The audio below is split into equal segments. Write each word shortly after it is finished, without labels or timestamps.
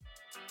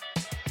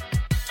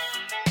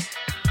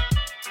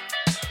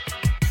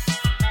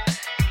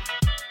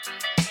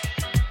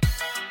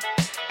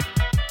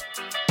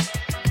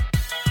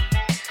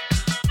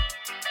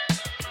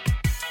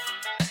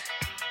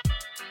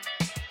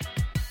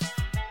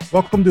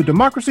Welcome to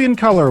Democracy in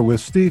Color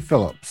with Steve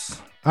Phillips.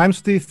 I'm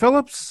Steve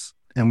Phillips,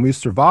 and we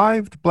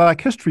survived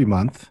Black History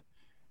Month,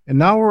 and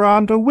now we're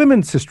on to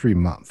Women's History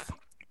Month,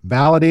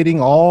 validating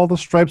all the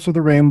stripes of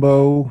the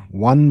rainbow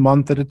 1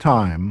 month at a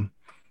time.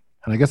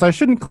 And I guess I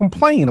shouldn't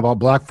complain about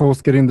Black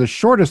folks getting the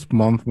shortest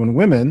month when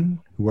women,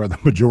 who are the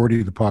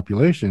majority of the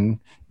population,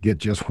 get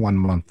just 1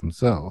 month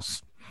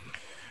themselves.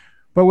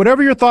 But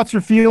whatever your thoughts or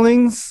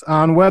feelings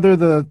on whether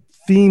the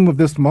theme of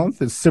this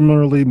month is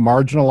similarly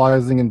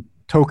marginalizing and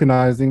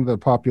tokenizing the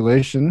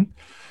population,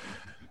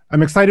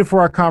 I'm excited for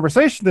our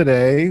conversation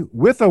today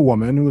with a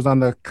woman who is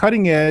on the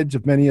cutting edge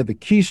of many of the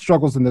key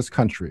struggles in this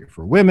country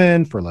for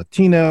women, for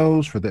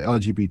Latinos, for the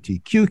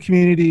LGBTQ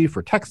community,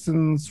 for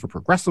Texans, for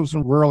progressives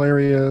in rural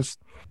areas.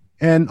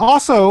 And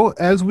also,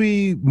 as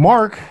we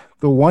mark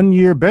the 1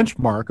 year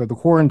benchmark of the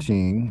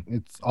quarantine,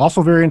 it's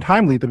also very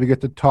timely that we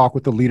get to talk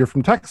with the leader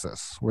from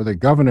Texas, where the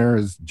governor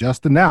has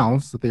just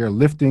announced that they are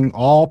lifting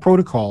all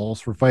protocols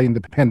for fighting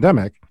the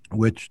pandemic,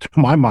 which to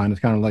my mind is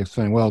kind of like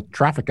saying, well,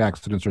 traffic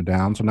accidents are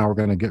down, so now we're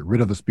going to get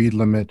rid of the speed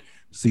limit,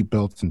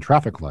 seatbelts, and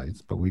traffic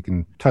lights, but we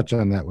can touch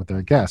on that with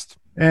our guest.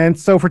 And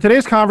so for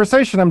today's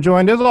conversation, I'm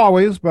joined as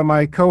always by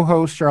my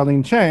co-host,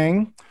 Charlene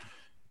Chang.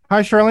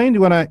 Hi, Charlene. Do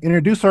you want to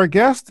introduce our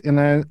guest?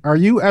 And are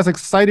you as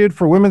excited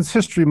for Women's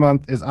History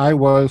Month as I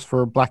was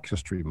for Black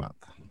History Month?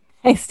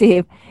 Hey,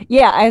 Steve.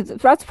 Yeah,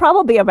 that's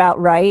probably about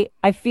right.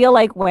 I feel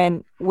like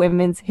when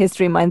Women's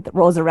History Month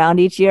rolls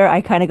around each year,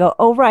 I kind of go,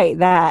 oh, right,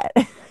 that.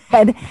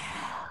 And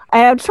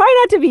I'm trying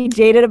not to be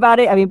jaded about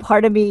it. I mean,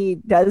 part of me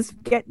does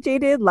get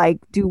jaded. Like,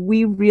 do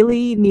we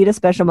really need a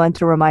special month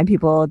to remind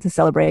people to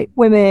celebrate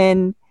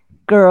women,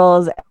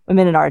 girls,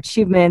 women and our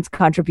achievements,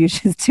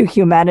 contributions to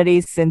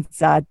humanity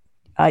since,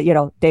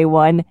 day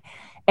one?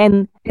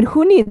 And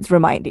who needs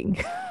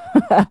reminding?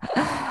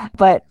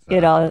 But,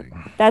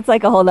 that's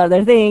like a whole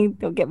other thing.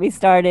 Don't get me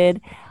started.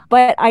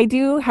 But I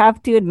do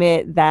have to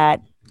admit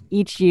that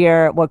each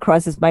year, what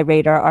crosses my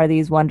radar are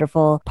these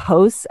wonderful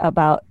posts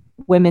about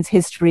women's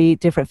history,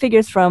 different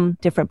figures from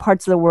different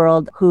parts of the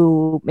world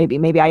who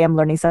maybe I am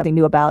learning something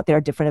new about. There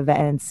are different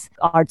events,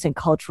 arts and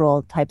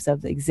cultural types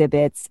of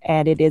exhibits.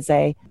 And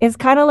it's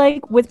kind of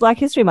like with Black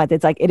History Month.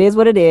 It's like, it is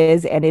what it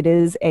is. And it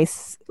is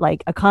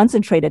a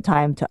concentrated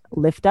time to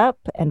lift up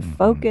and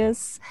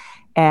focus.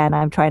 And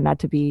I'm trying not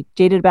to be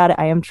jaded about it.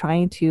 I am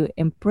trying to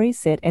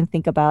embrace it and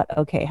think about,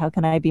 okay, how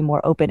can I be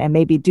more open and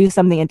maybe do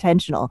something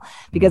intentional?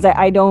 Because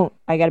I got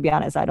to be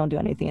honest, I don't do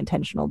anything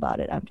intentional about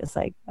it. I'm just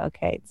like,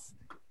 okay, it's,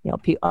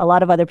 a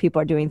lot of other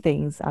people are doing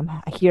things. I'm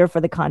here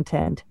for the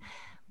content,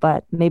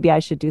 but maybe I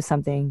should do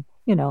something,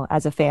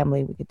 as a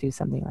family, we could do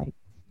something like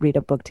read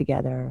a book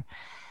together,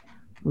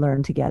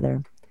 learn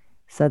together.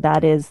 So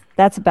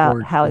that's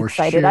about how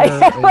excited I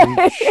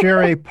am.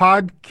 Share a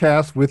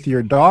podcast with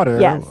your daughter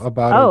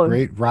about a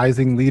great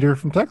rising leader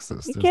from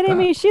Texas. You're kidding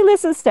me? She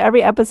listens to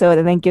every episode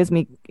and then gives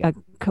me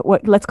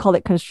let's call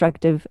it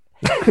constructive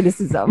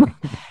criticism.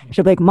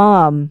 She'll be like,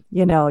 Mom,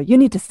 you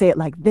need to say it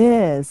like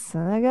this.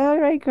 I'm like, all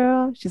right,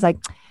 girl. She's like,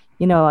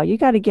 you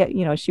got to get,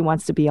 she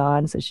wants to be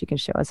on so she can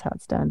show us how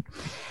it's done.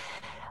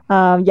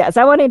 Yes,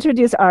 I want to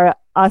introduce our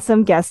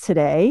awesome guest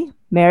today,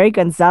 Mary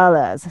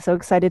Gonzalez. So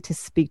excited to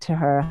speak to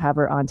her, have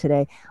her on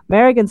today.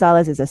 Mary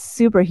Gonzalez is a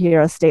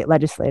superhero state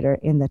legislator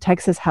in the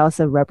Texas House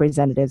of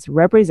Representatives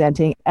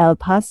representing El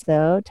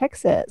Paso,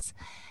 Texas.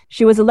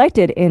 She was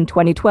elected in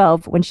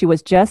 2012 when she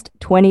was just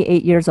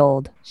 28 years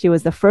old. She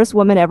was the first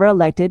woman ever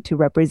elected to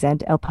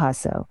represent El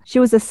Paso. She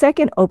was the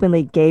second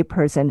openly gay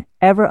person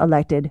ever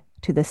elected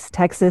to the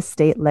Texas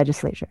state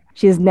legislature.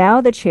 She is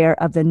now the chair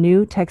of the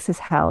new Texas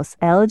House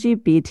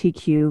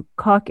LGBTQ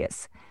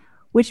caucus,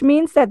 which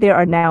means that there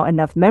are now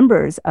enough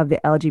members of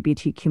the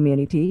LGBT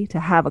community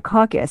to have a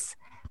caucus,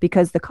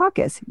 because the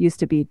caucus used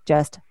to be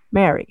just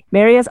Mary.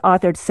 Mary has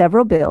authored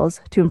several bills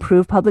to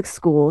improve public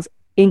schools,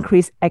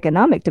 increase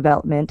economic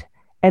development,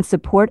 and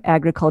support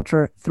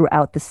agriculture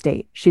throughout the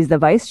state. She's the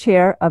vice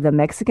chair of the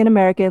Mexican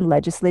American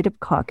Legislative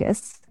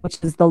Caucus, which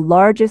is the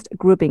largest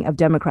grouping of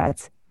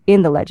Democrats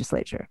in the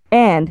legislature.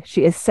 And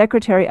she is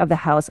secretary of the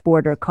House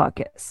Border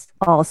Caucus.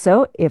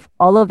 Also, if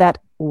all of that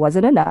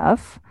wasn't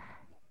enough,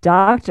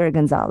 Dr.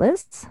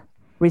 Gonzalez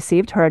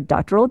received her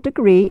doctoral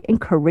degree in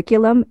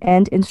curriculum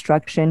and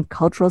instruction,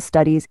 cultural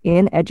studies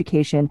in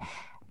education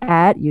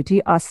at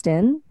UT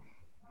Austin.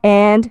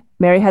 And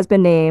Mary has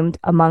been named,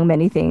 among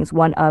many things,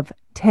 one of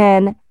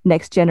 10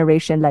 Next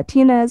Generation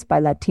Latinas by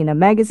Latina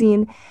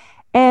Magazine,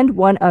 and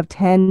one of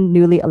 10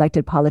 newly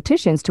elected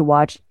politicians to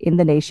watch in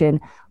the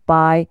nation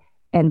by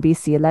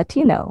NBC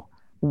Latino.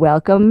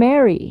 Welcome,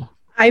 Mary.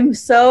 I'm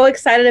so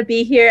excited to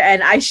be here,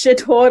 and I should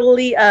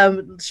totally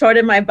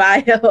shorten my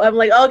bio. I'm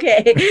like,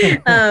 okay.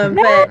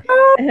 But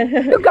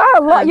you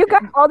got a lot. You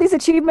got all these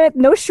achievements.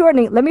 No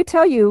shortening. Let me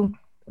tell you,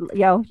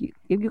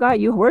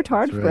 You worked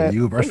hard That's for right.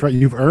 it. That's right.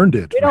 You've earned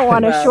it. We don't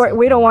want Right.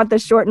 we don't want the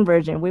shortened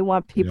version. We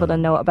want people to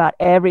know about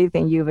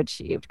everything you've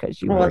achieved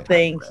because you Well, worked hard for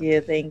thank it.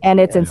 you. Thank And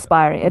you. it's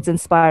inspiring. It's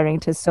inspiring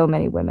to so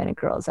many women and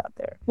girls out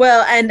there.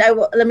 Well, and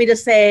let me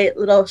just say a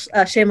little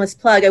shameless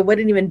plug. I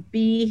wouldn't even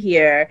be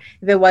here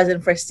if it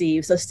wasn't for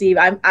Steve. So Steve,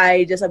 I'm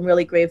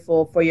really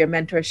grateful for your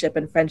mentorship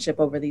and friendship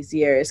over these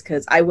years,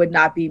 because I would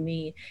not be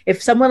me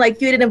if someone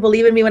like you didn't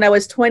believe in me when I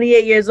was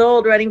 28 years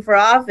old running for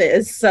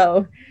office.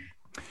 So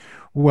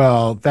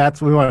Well,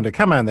 that's we wanted to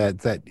come on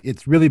that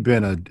it's really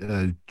been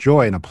a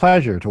joy and a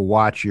pleasure to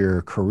watch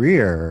your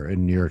career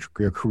and your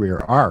career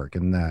arc,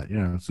 and that,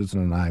 Susan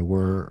and I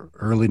were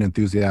early and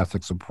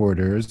enthusiastic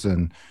supporters.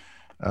 And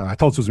I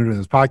told Susan we were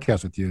doing this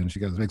podcast with you, and she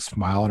got a big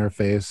smile on her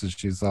face, and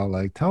she's all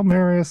like, "Tell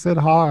Mary I said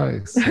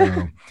hi."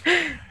 So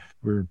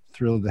we're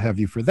thrilled to have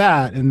you for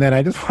that. And then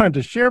I just wanted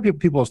to share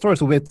people's stories.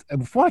 So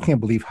before, I can't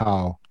believe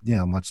how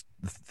much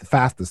the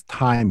fastest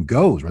time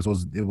goes. Right? So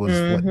it was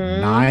what,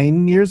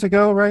 9 years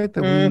ago, right?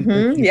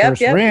 That you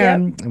first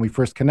ran and we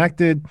first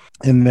connected.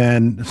 And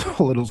then this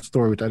whole little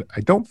story, which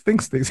I don't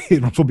think Stacey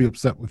Abrams will be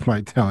upset with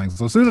my telling.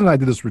 So Susan and I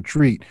did this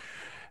retreat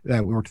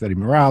that we worked with Eddie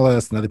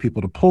Morales and other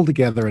people to pull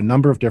together a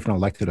number of different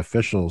elected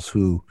officials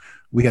who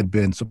we had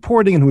been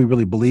supporting and who we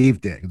really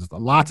believed in.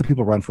 Lots of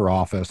people run for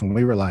office, and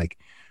we were like,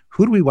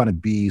 who do we want to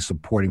be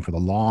supporting for the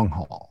long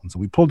haul? And so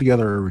we pulled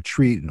together a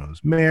retreat, and it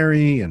was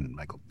Mary and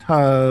Michael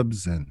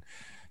Tubbs and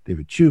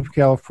David Chu from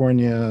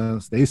California,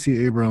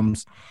 Stacey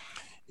Abrams,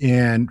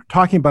 and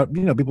talking about,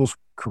 people's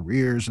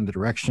careers and the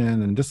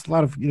direction, and just a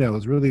lot of, it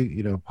was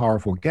really,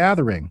 powerful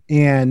gathering.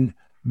 And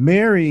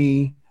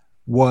Mary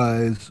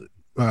was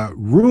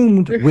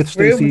roomed with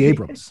Stacey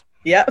Abrams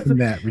in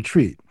that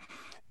retreat.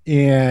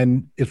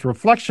 And it's a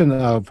reflection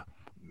of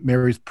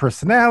Mary's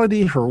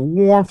personality, her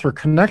warmth, her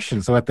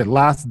connection. So at the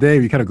last day,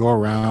 we kind of go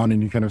around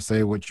and you kind of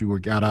say what you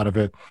got out of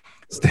it.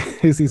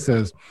 Stacey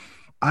says,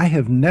 I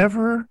have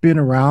never been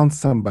around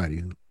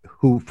somebody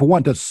who, for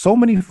one, does so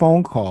many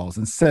phone calls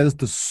and says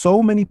to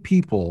so many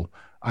people,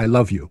 I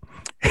love you.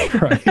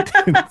 Right?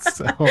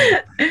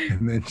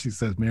 And then she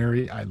says,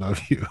 Mary, I love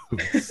you.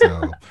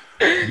 So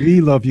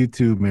we love you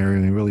too, Mary,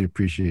 and we really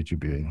appreciate you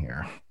being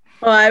here.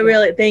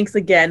 Well, thanks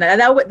again.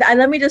 And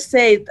let me just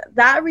say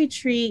that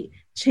retreat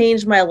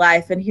changed my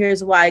life, and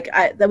here's why.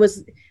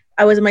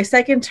 I was in my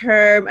second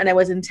term, and I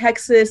was in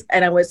Texas,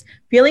 and I was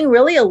feeling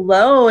really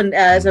alone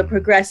as a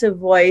progressive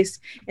voice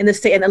in the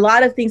state, and a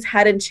lot of things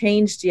hadn't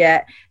changed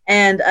yet.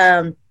 And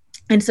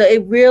so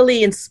it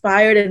really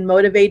inspired and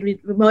motivated me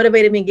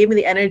and gave me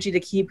the energy to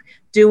keep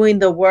doing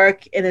the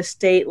work in a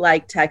state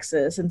like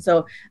Texas. And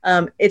so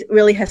it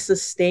really has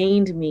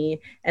sustained me,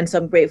 and so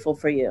I'm grateful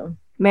for you.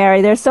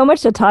 Mary, there's so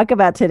much to talk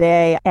about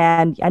today,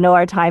 and I know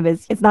our time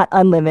it's not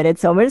unlimited,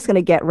 so we're just going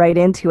to get right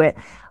into it.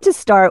 To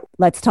start,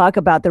 let's talk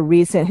about the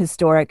recent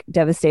historic,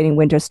 devastating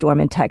winter storm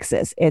in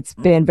Texas. It's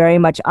been very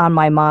much on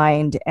my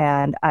mind,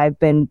 and I've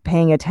been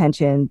paying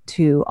attention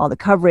to all the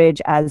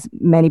coverage, as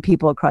many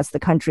people across the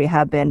country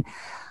have been.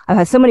 I've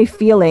had so many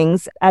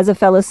feelings as a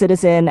fellow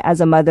citizen, as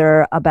a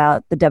mother,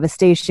 about the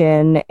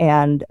devastation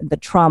and the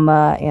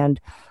trauma and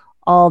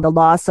all the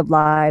loss of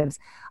lives.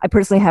 I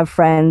personally have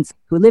friends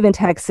who live in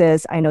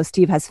Texas. I know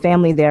Steve has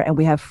family there, and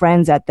we have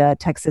friends at the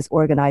Texas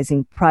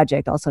Organizing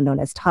Project, also known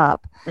as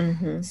TOP.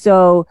 Mm-hmm.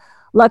 So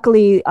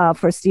luckily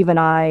for Steve and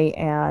I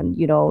and,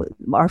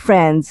 our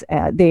friends,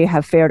 they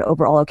have fared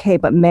overall okay,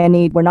 but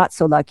many were not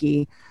so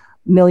lucky.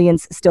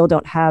 Millions still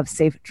don't have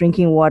safe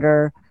drinking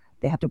water.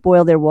 They have to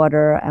boil their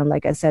water. And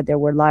like I said, there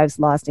were lives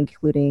lost,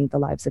 including the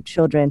lives of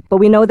children. But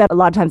we know that a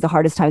lot of times the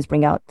hardest times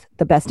bring out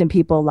the best in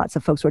people. Lots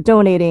of folks were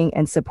donating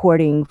and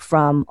supporting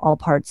from all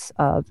parts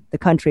of the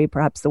country,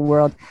 perhaps the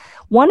world.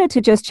 Wanted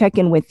to just check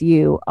in with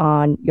you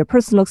on your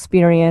personal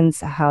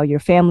experience, how your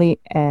family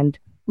and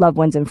loved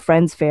ones and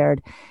friends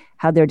fared,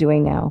 how they're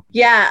doing now.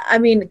 Yeah, I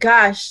mean,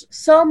 gosh,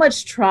 so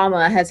much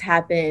trauma has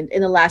happened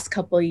in the last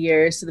couple of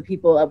years to the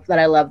people that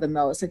I love the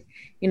most.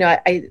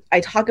 I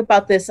talk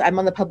about this. I'm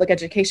on the public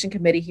education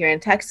committee here in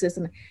Texas,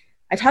 and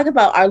I talk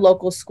about our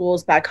local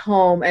schools back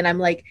home. And I'm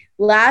like,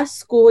 last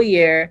school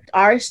year,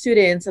 our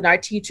students and our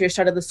teachers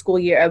started the school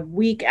year a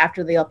week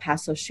after the El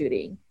Paso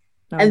shooting.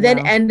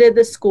 Then ended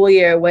the school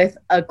year with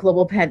a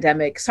global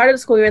pandemic, started the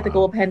school year with the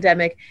global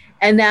pandemic.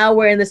 And now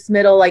we're in this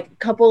middle, like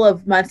couple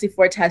of months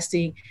before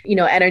testing,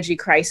 energy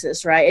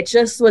crisis, right?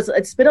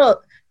 It's been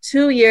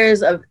 2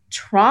 years of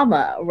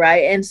trauma,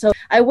 right? And so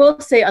I will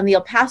say on the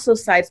El Paso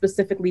side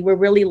specifically, we're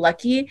really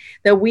lucky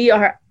that we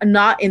are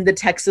not in the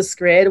Texas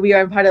grid. We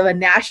are part of a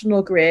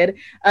national grid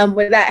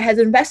that has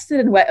invested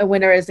in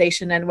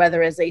winterization and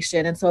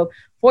weatherization. And so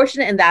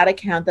fortunate in that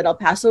account that El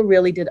Paso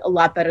really did a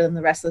lot better than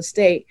the rest of the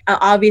state.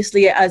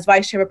 Obviously, as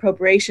vice chair of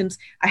appropriations,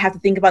 I have to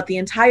think about the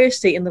entire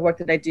state in the work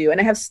that I do.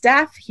 And I have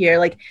staff here.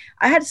 Like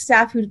I had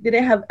staff who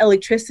didn't have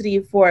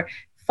electricity for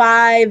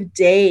 5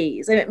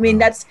 days. I mean,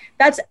 that's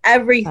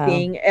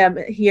everything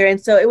here. And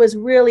so it was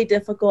really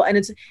difficult.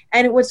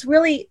 And what's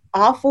really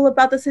awful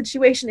about the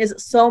situation is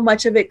so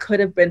much of it could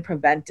have been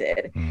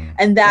prevented.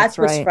 And that's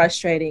what's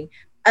frustrating.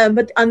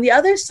 But on the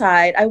other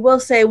side, I will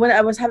say, when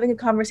I was having a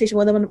conversation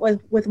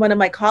with one of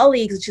my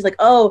colleagues, and she's like,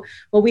 oh,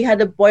 well, we had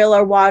to boil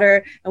our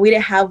water and we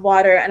didn't have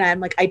water. And I'm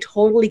like, I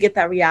totally get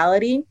that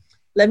reality.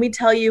 Let me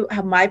tell you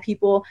how my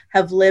people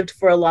have lived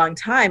for a long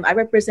time. I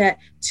represent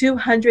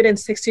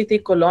 263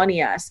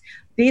 colonias.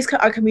 These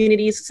are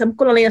communities. Some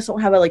colonias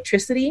don't have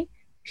electricity,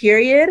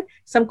 period.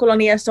 Some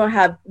colonias don't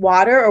have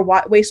water or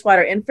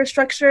wastewater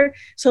infrastructure.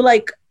 So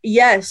like,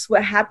 yes,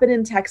 what happened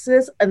in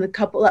Texas and a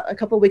couple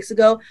of weeks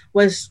ago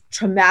was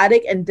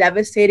traumatic and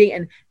devastating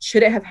and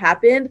shouldn't have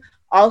happened.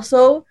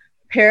 Also,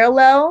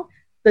 parallel,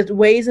 the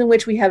ways in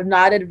which we have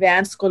not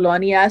advanced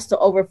colonias to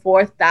over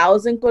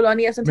 4,000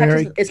 colonias in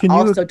Mary, Texas is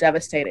also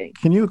devastating.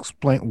 Can you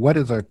explain what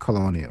is a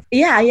colonia?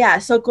 Yeah.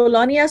 So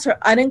colonias are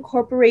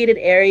unincorporated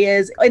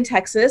areas in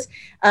Texas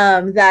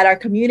that are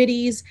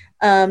communities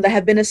that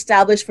have been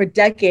established for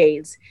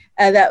decades.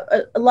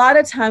 That a lot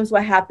of times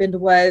what happened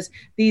was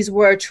these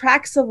were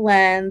tracts of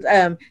land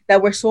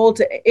that were sold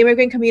to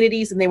immigrant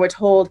communities, and they were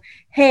told,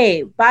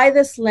 hey, buy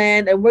this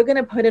land and we're going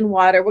to put in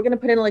water, we're going to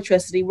put in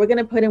electricity, we're going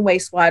to put in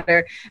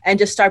wastewater, and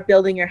just start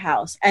building your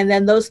house. And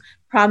then those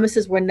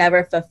promises were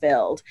never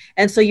fulfilled.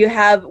 And so you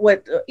have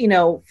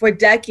for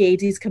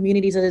decades, these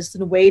communities have just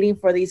been waiting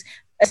for these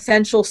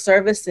essential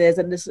services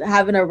and this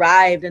haven't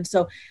arrived. And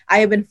so I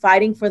have been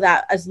fighting for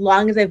that as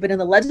long as I've been in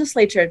the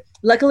legislature.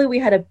 Luckily, we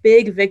had a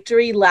big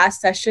victory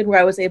last session where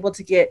I was able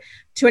to get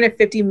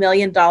 $250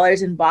 million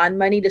in bond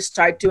money to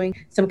start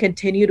doing some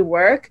continued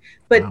work.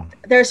 But wow.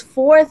 There's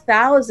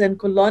 4,000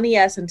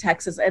 colonias in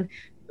Texas. And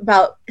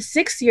about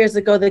 6 years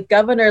ago, the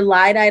governor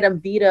line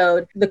item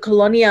vetoed the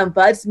colonia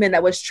ombudsman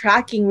that was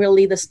tracking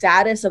really the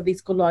status of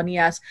these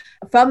colonias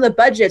from the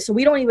budget. So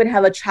we don't even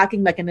have a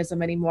tracking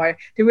mechanism anymore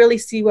to really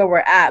see where we're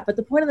at. But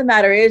the point of the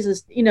matter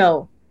is,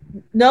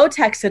 no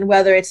Texan,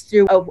 whether it's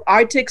through an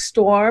Arctic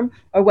storm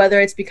or whether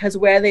it's because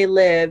where they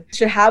live,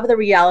 should have the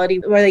reality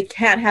where they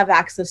can't have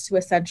access to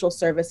essential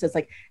services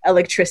like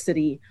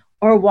electricity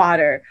or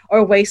water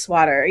or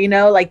wastewater.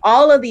 Like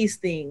all of these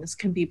things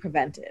can be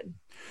prevented.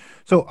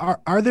 So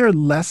are there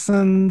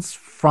lessons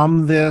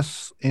from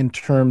this in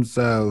terms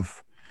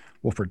of,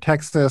 well, for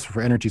Texas,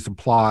 for energy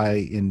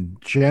supply in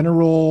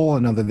general? I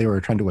know that they were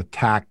trying to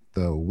attack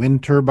the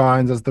wind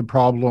turbines as the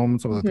problem,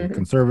 so that the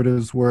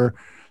conservatives were.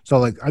 So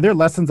like, are there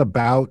lessons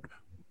about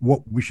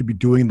what we should be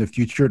doing in the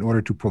future in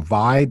order to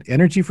provide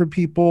energy for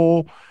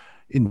people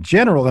in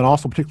general, and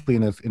also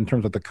particularly in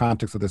terms of the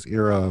context of this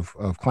era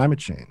of climate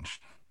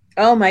change?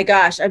 Oh my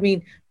gosh. I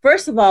mean,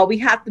 first of all, we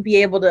have to be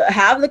able to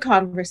have the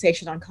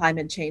conversation on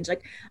climate change.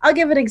 Like, I'll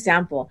give an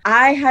example.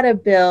 I had a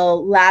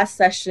bill last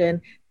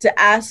session to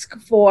ask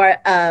for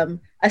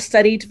a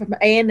study from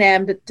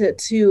A&M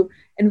to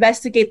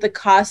investigate the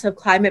cost of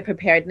climate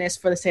preparedness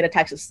for the state of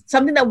Texas,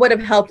 something that would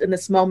have helped in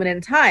this moment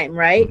in time,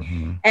 right?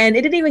 Mm-hmm. And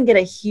it didn't even get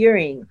a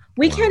hearing.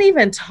 We can't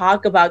even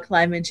talk about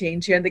climate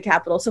change here in the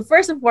Capitol. So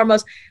first and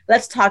foremost,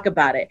 let's talk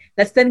about it.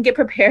 Let's then get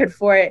prepared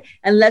for it.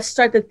 And let's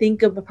start to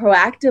think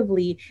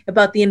proactively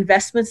about the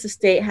investments the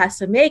state has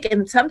to make.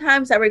 And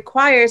sometimes that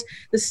requires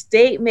the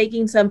state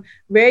making some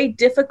very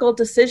difficult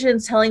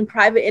decisions, telling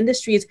private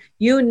industries,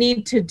 you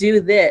need to do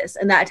this.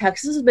 And that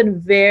Texas has been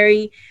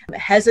very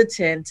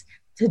hesitant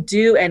to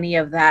do any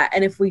of that.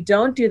 And if we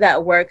don't do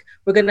that work,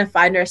 we're going to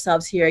find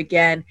ourselves here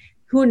again.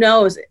 Who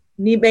knows?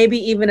 Maybe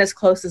even as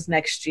close as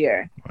next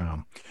year.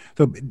 Wow.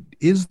 So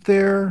is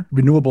there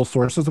renewable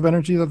sources of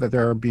energy that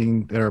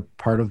are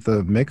part of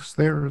the mix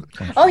there?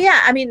 Oh,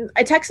 yeah. I mean,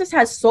 Texas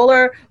has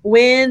solar,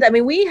 wind. I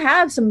mean, we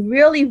have some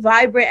really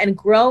vibrant and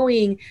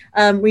growing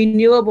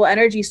renewable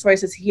energy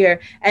sources here.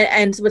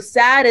 And what's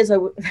sad is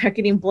they're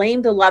getting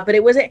blamed a lot, but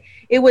it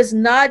was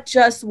not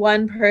just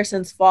one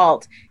person's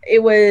fault.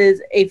 It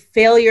was a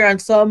failure on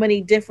so many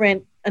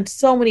different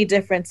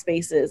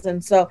spaces.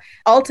 And so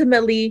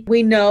ultimately,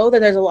 we know that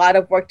there's a lot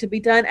of work to be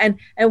done.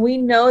 And we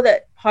know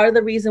that part of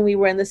the reason we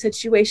were in this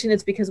situation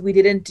is because we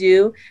didn't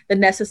do the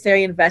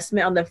necessary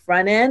investment on the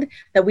front end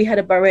that we had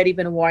already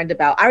been warned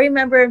about. I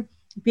remember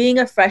being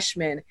a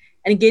freshman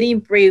and getting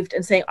briefed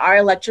and saying our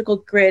electrical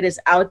grid is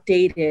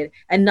outdated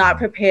and not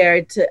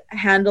prepared to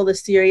handle the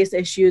serious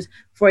issues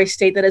for a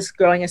state that is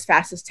growing as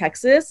fast as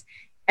Texas.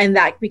 And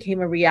that became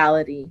a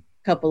reality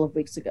a couple of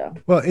weeks ago.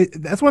 Well,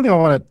 that's one thing I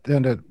want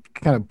to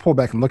kind of pull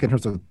back and look in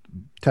terms of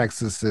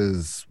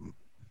Texas's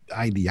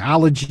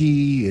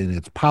ideology and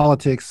its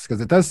politics, because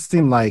it does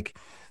seem like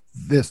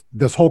this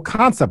whole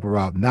concept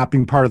about not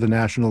being part of the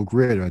national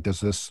grid, right? There's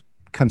this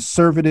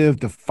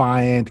conservative,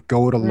 defiant,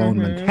 go it alone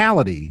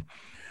mentality,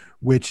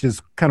 which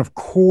is kind of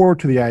core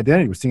to the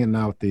identity. We're seeing it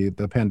now with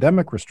the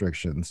pandemic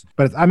restrictions.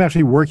 But I'm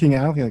actually working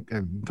on, I don't think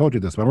I told you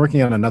this, but I'm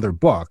working on another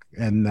book,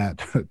 and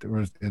that there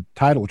was a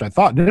title, which I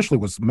thought initially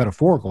was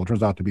metaphorical,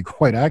 turns out to be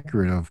quite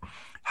accurate, of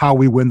how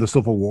we win the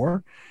Civil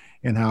War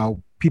and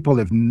how people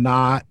have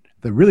not,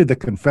 the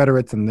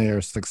Confederates and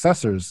their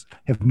successors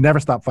have never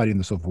stopped fighting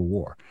the Civil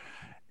War.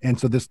 And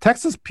so this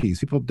Texas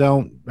piece, I think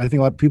a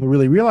lot of people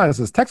really realize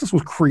this, Texas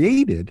was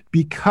created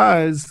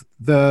because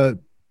the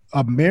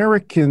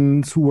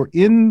Americans who were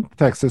in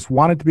Texas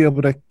wanted to be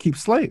able to keep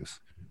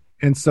slaves.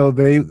 And so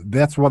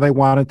that's why they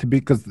wanted to be,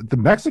 because the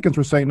Mexicans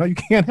were saying, no, you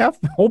can't have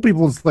hold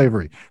people in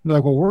slavery. They're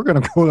like, well, we're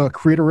going to go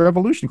create a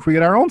revolution,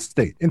 create our own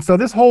state. And so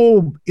this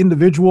whole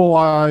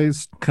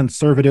individualized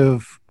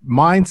conservative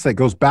mindset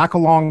goes back a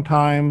long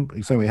time.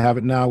 So we have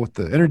it now with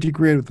the energy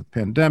grid, with the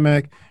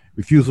pandemic,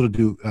 refusal to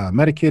do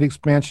Medicaid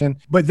expansion.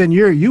 But then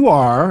you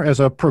are, as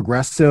a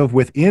progressive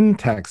within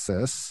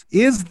Texas,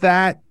 is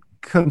that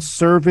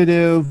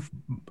conservative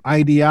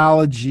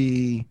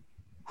ideology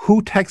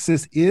who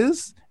Texas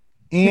is?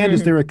 And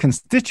is there a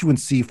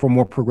constituency for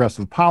more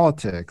progressive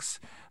politics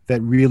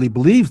that really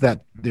believes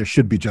that there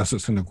should be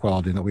justice and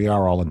equality and that we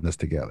are all in this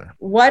together?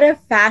 What a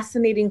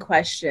fascinating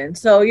question.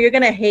 So you're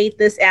going to hate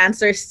this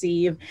answer,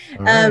 Steve.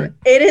 Right.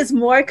 It is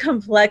more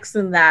complex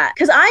than that.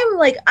 Because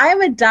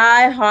I'm a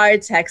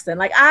diehard Texan.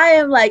 Like, I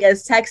am like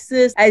as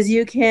Texas as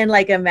you can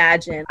like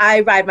imagine.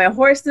 I ride my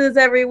horses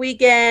every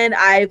weekend.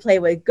 I play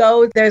with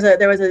goats. There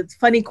was a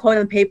funny quote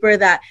in the paper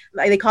that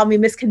they call me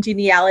Miss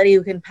Congeniality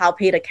who can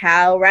palpate a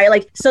cow, right?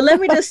 Like, so let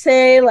me just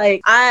say,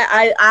 like,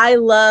 I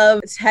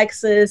love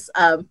Texas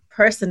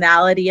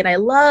personality, and I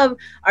love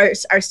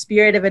our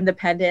spirit of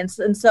independence.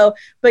 And so,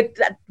 but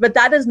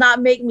that does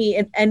not make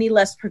me any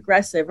less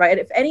progressive, right?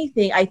 If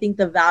anything, I think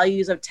the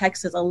values of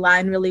Texas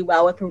align really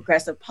well with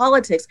progressive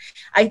politics.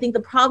 I think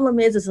the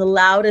problem is the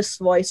loudest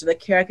voice, or the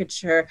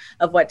caricature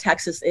of what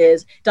Texas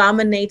is,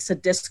 dominates the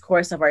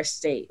discourse of our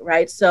state,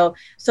 right? So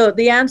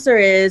the answer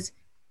is,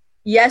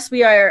 yes,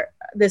 we are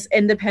this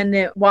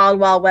independent wild,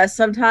 wild west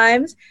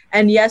sometimes.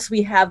 And yes,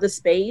 we have the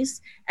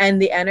space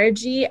and the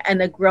energy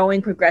and a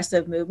growing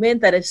progressive movement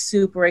that is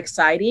super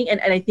exciting.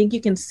 And I think you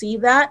can see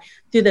that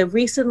through the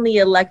recently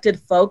elected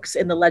folks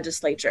in the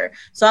legislature.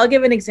 So I'll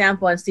give an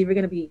example, and Steve, you're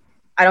going to be,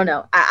 I don't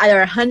know, there are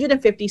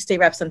 150 state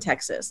reps in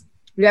Texas.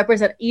 We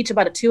represent each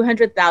about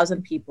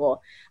 200,000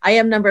 people. I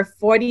am number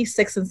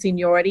 46 in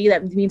seniority.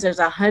 That means there's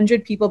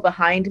 100 people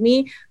behind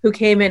me who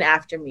came in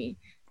after me.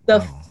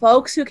 The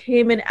folks who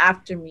came in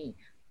after me,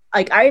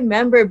 like, I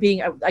remember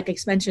being, like I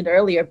mentioned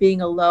earlier,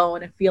 being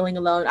alone and feeling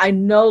alone. I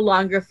no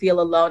longer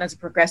feel alone as a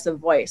progressive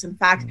voice. In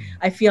fact,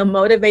 I feel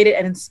motivated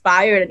and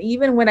inspired. And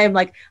even when I'm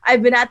like,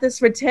 I've been at this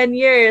for 10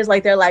 years,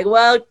 like, they're like,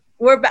 well,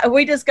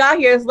 we just got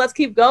here, so let's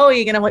keep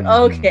going. And I'm like,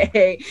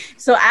 okay.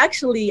 So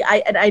actually,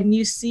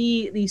 you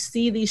see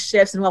these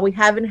shifts. And while we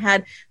haven't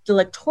had the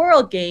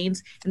electoral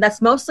gains, and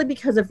that's mostly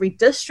because of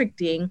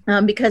redistricting,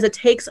 because it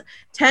takes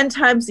 10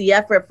 times the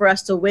effort for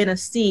us to win a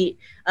seat,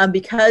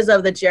 because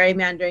of the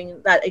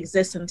gerrymandering that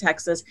exists in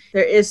Texas,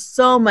 there is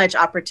so much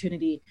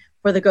opportunity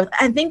for the growth.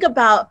 And think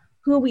about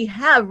who we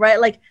have, right?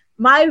 Like,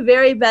 my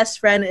very best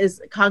friend is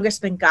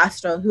Congressman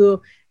Castro,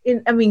 who,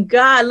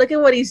 God, look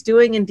at what he's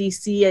doing in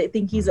DC. I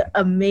think he's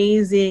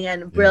amazing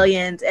and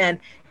brilliant, and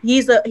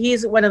he's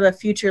one of the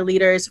future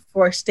leaders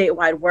for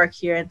statewide work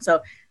here. And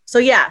so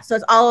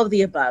it's all of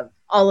the above.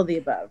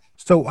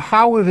 So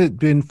how has it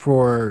been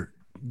for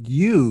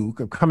you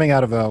coming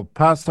out of El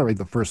Paso,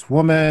 the first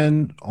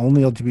woman,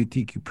 only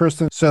LGBTQ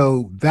person?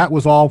 So that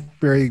was all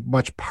very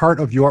much part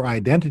of your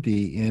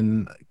identity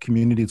in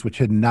communities which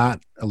had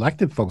not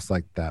elected folks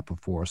like that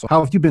before. So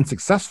how have you been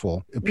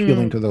successful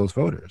appealing to those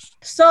voters?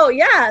 So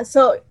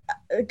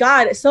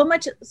God, so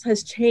much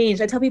has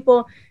changed. I tell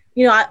people,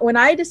 when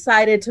I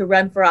decided to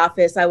run for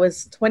office, I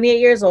was 28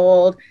 years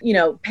old,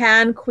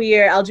 pan,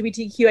 queer,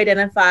 LGBTQ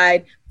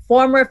identified,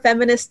 former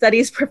feminist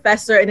studies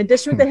professor in a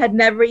district that had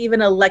never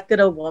even elected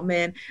a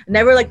woman,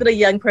 never elected a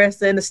young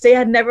person. The state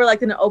had never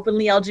elected an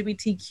openly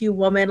LGBTQ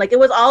woman. Like, it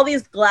was all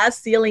these glass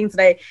ceilings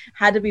that I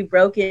had to be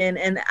broken.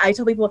 And I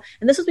tell people,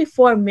 and this was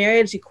before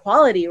marriage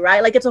equality,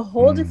 right? Like, it's a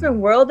whole different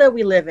world that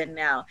we live in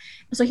now.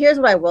 So here's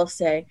what I will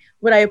say.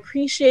 What I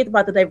appreciate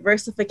about the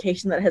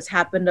diversification that has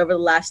happened over the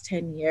last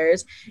 10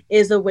 years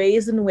is the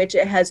ways in which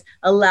it has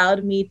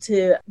allowed me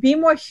to be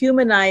more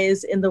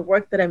humanized in the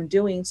work that I'm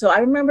doing. So I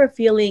remember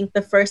feeling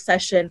the first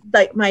session,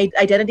 like, my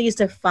identity is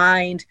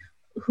defined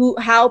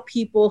how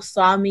people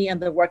saw me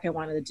and the work I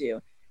wanted to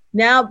do.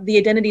 Now the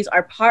identities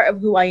are part of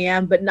who I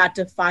am, but not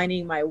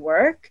defining my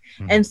work.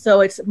 And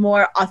so it's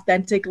more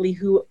authentically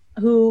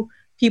who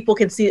people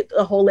can see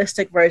a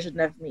holistic version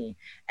of me.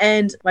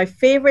 And my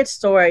favorite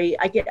story,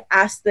 I get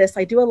asked this,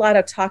 I do a lot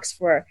of talks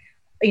for,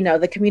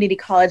 the community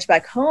college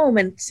back home,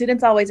 and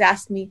students always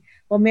ask me,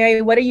 well,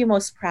 Mary, what are you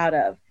most proud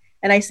of?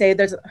 And I say,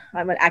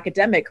 I'm an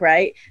academic,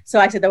 right? So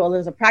I said, well,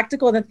 there's a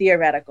practical and a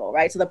theoretical,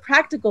 right? So the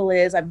practical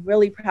is I'm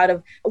really proud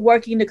of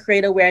working to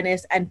create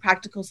awareness and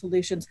practical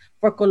solutions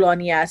for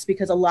Colonias,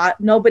 because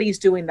nobody's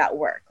doing that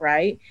work,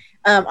 right?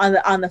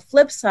 On the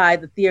flip side,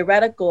 the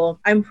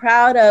theoretical, I'm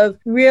proud of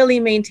really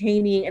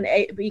maintaining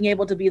and being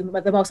able to be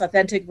the most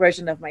authentic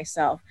version of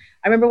myself.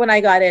 I remember when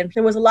I got in,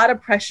 there was a lot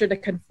of pressure to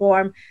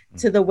conform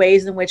to the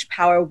ways in which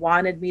power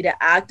wanted me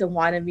to act and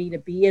wanted me to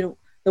be, and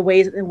the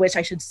ways in which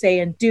I should say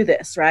and do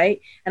this,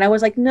 right? And I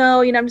was like,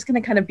 no, I'm just going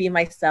to kind of be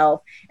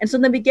myself. And so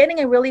in the beginning,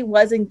 I really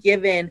wasn't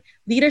given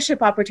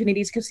leadership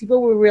opportunities because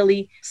people were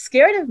really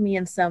scared of me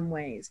in some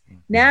ways.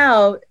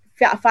 Now,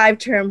 5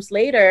 terms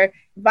later,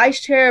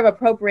 vice chair of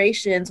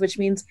appropriations, which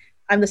means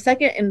I'm the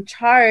second in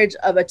charge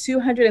of a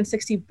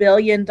 $260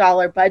 billion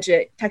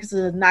budget. Texas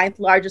is the ninth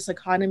largest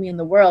economy in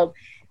the world.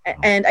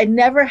 And I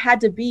never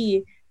had to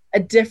be a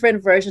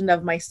different version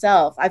of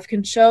myself. I've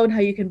shown how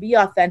you can be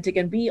authentic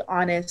and be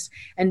honest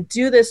and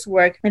do this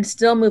work and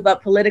still move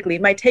up politically.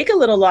 It might take a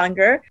little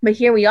longer, but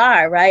here we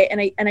are, right?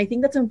 And I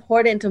think that's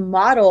important to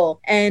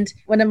model. And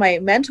one of my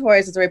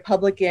mentors is a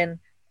Republican.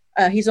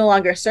 He's no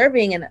longer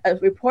serving, and a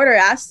reporter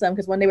asked him,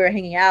 because one day we were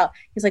hanging out,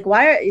 he's like,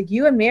 why are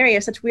you and Mary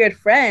are such weird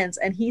friends?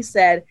 And he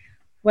said,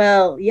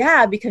 well,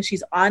 yeah, because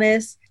she's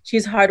honest,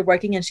 she's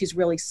hardworking, and she's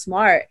really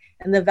smart.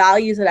 And the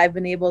values that I've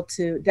been able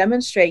to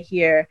demonstrate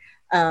here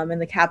in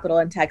the Capitol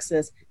in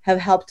Texas have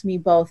helped me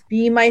both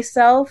be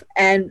myself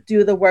and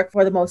do the work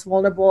for the most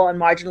vulnerable and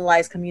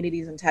marginalized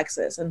communities in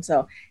Texas. And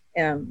so,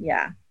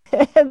 yeah.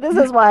 This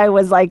is why I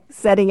was like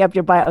setting up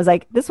your bio. I was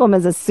like, this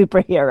woman's a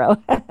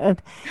superhero.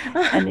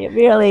 And it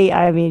really,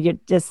 I mean, you're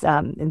just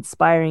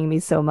inspiring me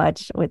so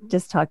much with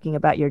just talking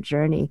about your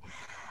journey.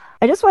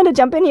 I just want to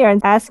jump in here and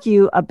ask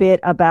you a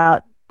bit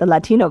about the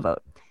Latino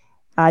vote.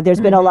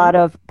 There's been a lot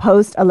of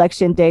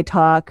post-election day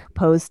talk,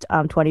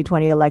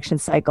 post-2020 election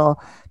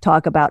cycle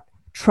talk about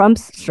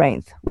Trump's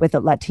strength with the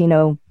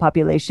Latino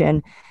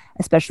population,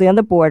 especially on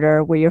the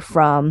border where you're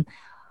from.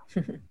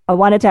 I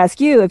wanted to ask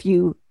you if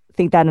you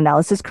think that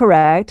analysis is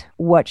correct.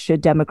 What should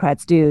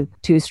Democrats do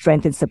to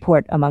strengthen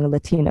support among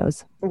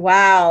Latinos?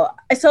 Wow.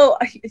 So,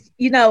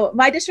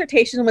 my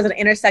dissertation was on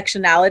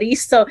intersectionality.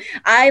 So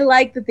I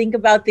like to think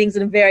about things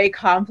in very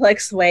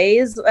complex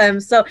ways. So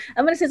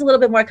I'm going to say it's a little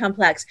bit more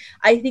complex.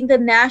 I think the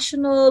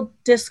national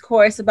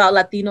discourse about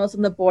Latinos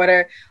on the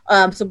border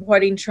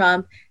supporting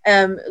Trump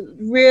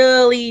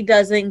really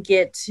doesn't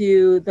get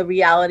to the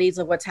realities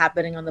of what's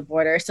happening on the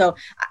border. So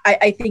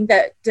I think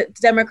that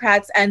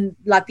Democrats and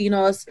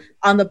Latinos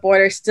on the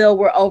border still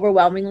were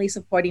overwhelmingly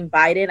supporting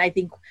Biden. I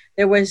think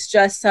there was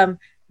just some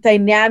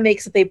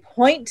dynamics that they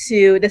point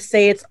to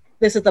say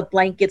this is a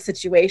blanket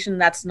situation.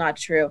 That's not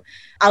true.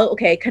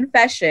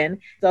 Confession.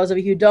 Those of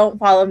you who don't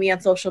follow me on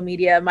social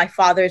media, my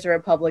father's a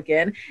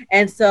Republican.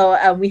 And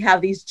so we have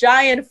these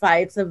giant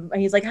fights. And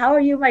he's like, how are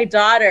you my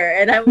daughter?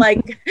 And I'm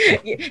like,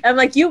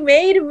 you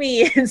made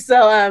me. And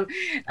so,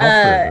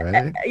 Alfred,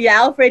 right?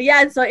 Alfred.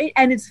 Yeah. And so,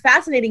 and it's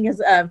fascinating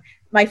because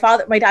my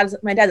dad's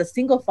a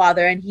single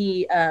father, and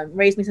he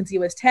raised me since he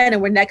was 10,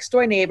 and we're next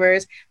door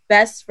neighbors,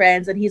 best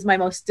friends, and he's my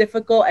most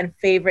difficult and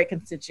favorite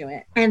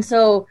constituent. And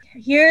so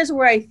here's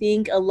where I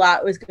think a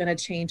lot was going to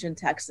change in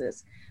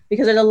Texas,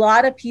 because there's a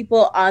lot of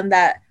people on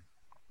that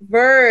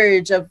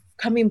verge of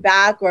coming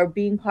back or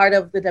being part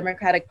of the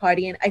Democratic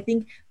Party. And I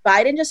think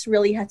Biden just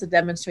really has to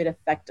demonstrate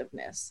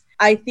effectiveness.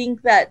 I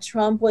think that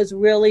Trump was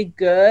really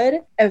good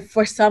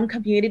for some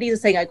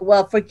communities saying like,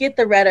 well, forget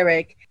the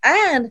rhetoric.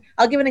 And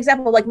I'll give an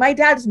example. Like my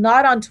dad's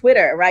not on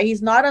Twitter, right?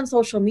 He's not on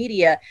social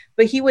media,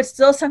 but he would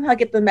still somehow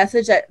get the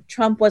message that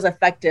Trump was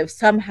effective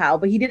somehow,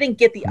 but he didn't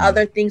get the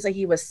other things that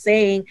he was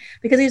saying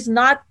because he's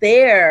not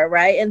there,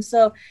 right? And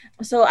so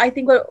I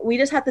think what we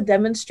just have to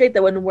demonstrate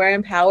that when we're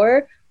in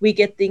power, we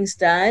get things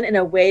done in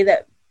a way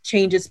that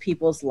changes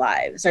people's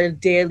lives, our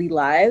daily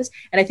lives.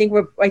 And I think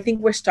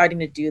we're starting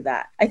to do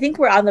that. I think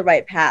we're on the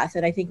right path,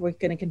 and I think we're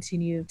going to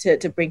continue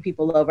to bring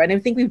people over. And I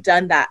think we've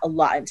done that a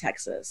lot in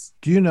Texas.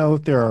 Do you know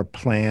if there are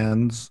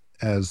plans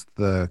as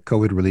the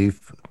COVID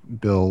relief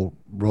bill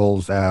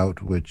rolls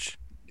out, which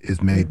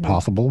is made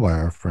possible by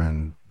our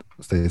friend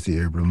Stacey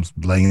Abrams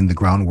laying the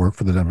groundwork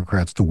for the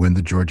Democrats to win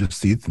the Georgia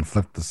seats and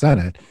flip the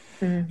Senate?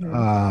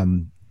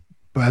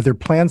 But are there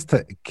plans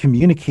to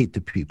communicate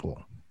to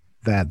people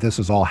that this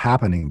is all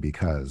happening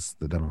because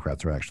the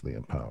Democrats are actually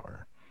in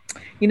power?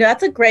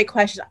 That's a great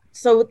question.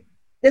 So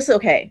this is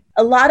okay.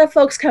 A lot of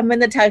folks come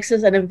into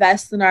Texas and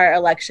invest in our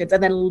elections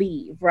and then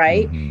leave,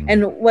 right?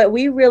 And what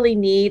we really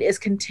need is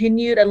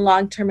continued and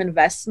long-term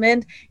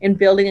investment in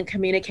building a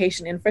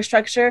communication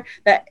infrastructure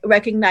that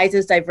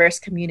recognizes diverse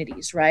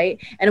communities, right?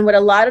 And what a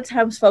lot of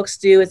times folks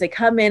do is they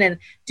come in and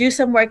do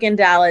some work in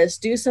Dallas,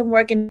 do some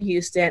work in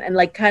Houston, and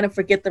like kind of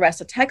forget the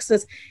rest of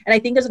Texas. And I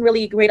think there's a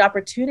really great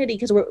opportunity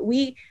because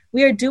we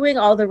are doing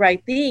all the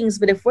right things,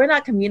 but if we're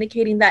not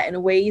communicating that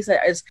in ways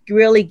that is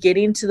really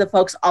getting to the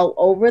folks all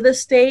over the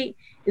state,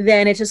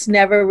 then it's just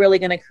never really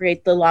going to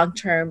create the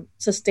long-term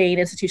sustained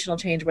institutional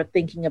change we're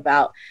thinking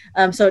about.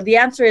 So the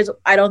answer is,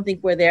 I don't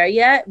think we're there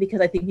yet,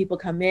 because I think people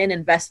come in,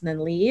 invest, and then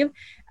leave.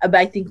 But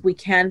I think we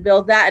can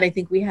build that. And I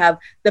think we have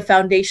the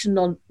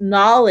foundational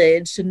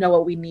knowledge to know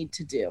what we need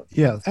to do.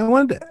 Yeah. I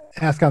wanted to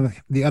ask on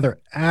the other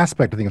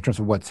aspect, I think, in terms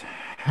of what's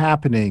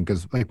happening,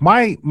 because like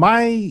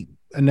my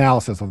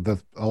analysis of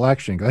the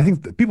election, because I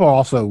think that people are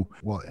also,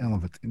 well, I don't know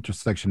if it's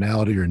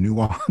intersectionality or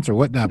nuance or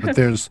whatnot, but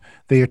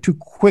they are too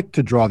quick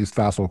to draw these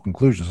facile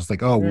conclusions. It's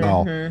like, oh,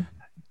 well,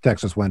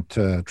 Texas went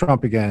to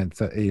Trump again,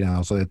 so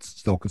it's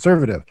still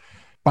conservative.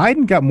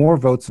 Biden got more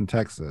votes in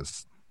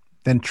Texas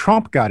than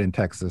Trump got in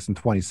Texas in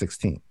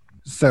 2016.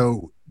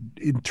 So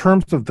in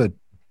terms of the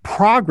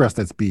progress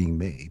that's being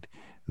made,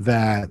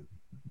 that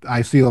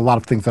I see a lot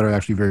of things that are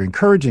actually very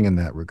encouraging in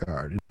that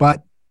regard.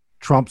 But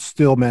Trump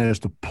still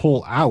managed to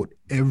pull out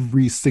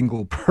every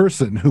single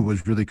person who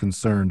was really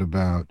concerned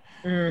about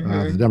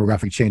the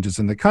demographic changes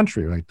in the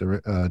country, right?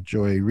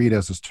 Joy Reid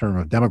has this term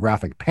of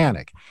demographic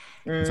panic.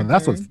 So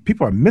that's what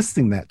people are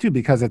missing that too,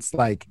 because it's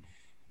like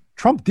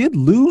Trump did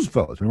lose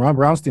votes. I mean, Ron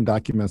Brownstein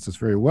documents this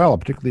very well,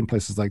 particularly in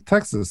places like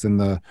Texas, in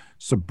the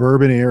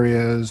suburban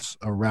areas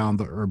around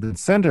the urban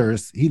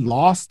centers. He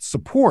lost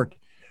support,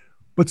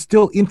 but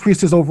still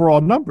increased his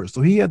overall numbers.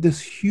 So he had this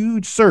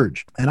huge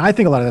surge. And I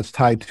think a lot of that's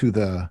tied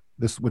to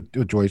this what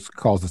Joyce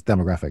calls this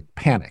demographic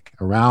panic,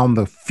 around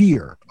the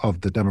fear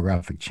of the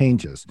demographic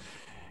changes.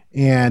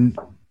 And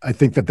I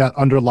think that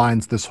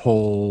underlines this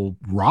whole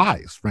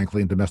rise,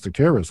 frankly, in domestic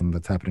terrorism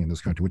that's happening in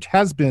this country, which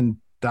has been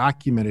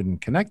documented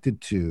and connected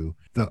to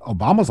the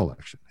Obama's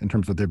election in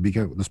terms of there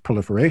being this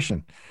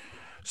proliferation.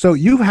 So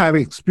you have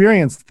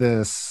experienced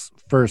this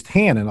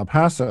firsthand in El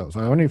Paso. So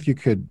I wonder if you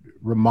could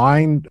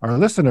remind our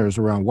listeners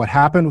around what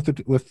happened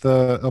with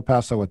the El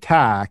Paso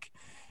attack,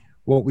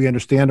 what we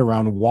understand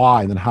around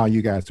why, and then how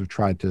you guys have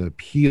tried to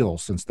appeal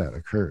since that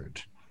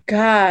occurred.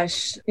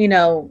 Gosh,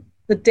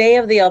 the day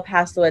of the El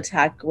Paso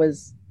attack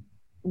was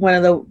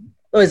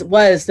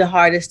was the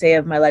hardest day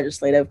of my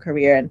legislative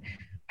career, and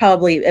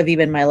probably of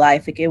even my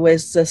life. Like, it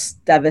was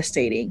just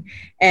devastating.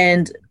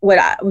 And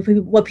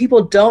what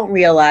people don't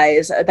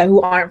realize, that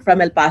who aren't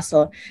from El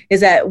Paso,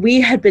 is that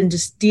we had been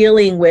just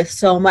dealing with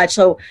so much.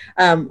 So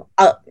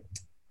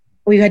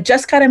we had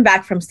just gotten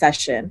back from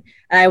session.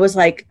 And I was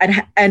like,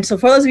 and so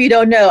for those of you who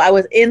don't know, I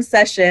was in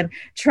session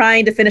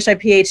trying to finish my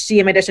PhD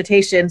and my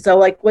dissertation.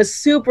 So was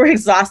super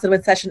exhausted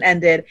when session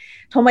ended.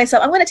 Told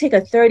myself, I'm going to take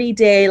a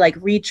 30-day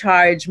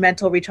recharge,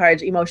 mental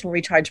recharge, emotional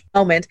recharge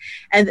moment.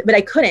 But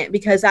I couldn't,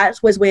 because that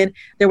was when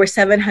there were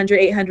 700,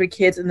 800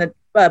 kids in the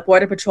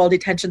Border Patrol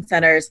detention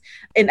centers,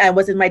 and I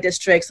was in my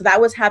district. So that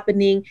was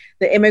happening.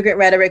 The immigrant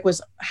rhetoric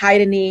was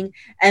heightening.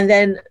 And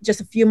then just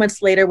a few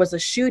months later was a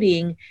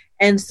shooting.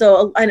 And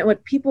so, and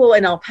what people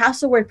in El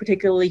Paso were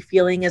particularly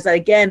feeling is that,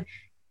 again,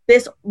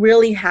 this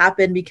really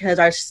happened because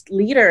our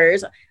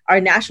leaders,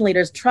 our national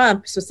leaders,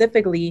 Trump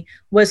specifically,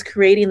 was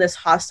creating this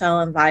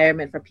hostile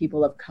environment for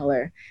people of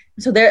color.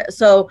 So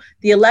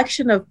the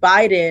election of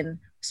Biden,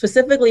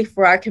 specifically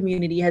for our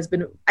community, has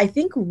been, I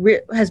think,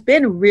 has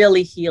been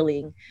really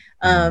healing,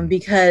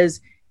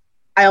 because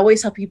I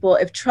always tell people,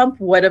 if Trump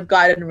would have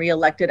gotten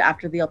reelected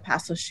after the El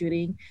Paso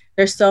shooting,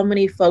 there's so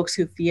many folks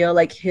who feel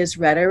like his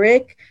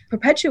rhetoric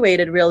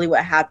perpetuated really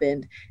what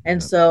happened.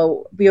 And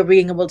so we are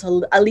being able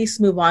to at least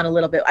move on a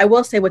little bit. I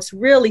will say what's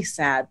really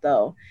sad,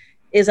 though,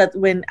 is that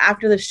when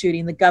after the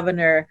shooting, the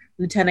governor,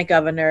 lieutenant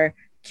governor,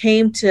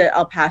 came to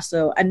El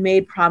Paso and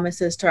made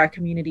promises to our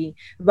community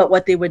about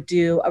what they would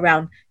do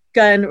around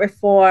gun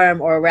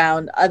reform or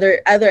around other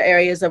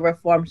areas of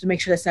reform to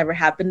make sure this never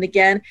happened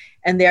again.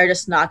 And they're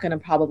just not going to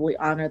probably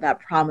honor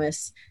that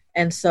promise.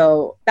 And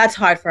so that's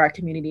hard for our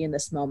community in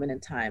this moment in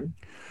time.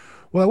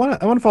 Well, I want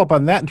to follow up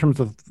on that in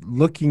terms of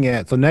looking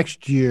at, so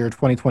next year,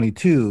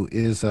 2022,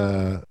 is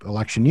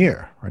election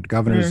year, right? The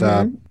governor's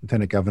up,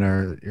 lieutenant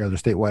governor, your other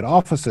statewide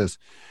offices.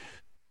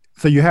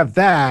 So you have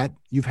that,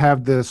 you've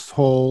had this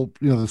whole,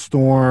 the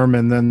storm,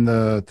 and then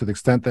to the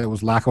extent that it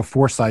was lack of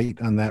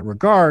foresight on that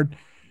regard.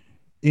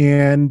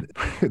 And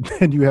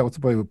then you have what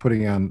somebody was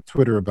putting on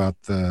Twitter about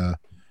a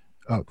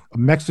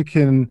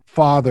Mexican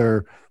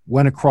father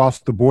went across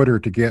the border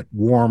to get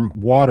warm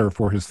water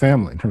for his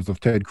family, in terms of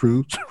Ted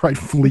Cruz, right,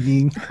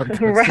 fleeing.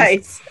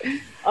 Right.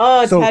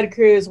 Oh, so, Ted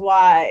Cruz,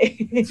 why?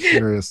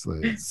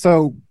 Seriously.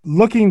 So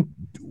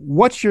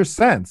what's your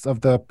sense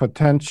of the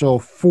potential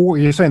for,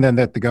 you're saying then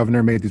that the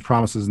governor made these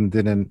promises and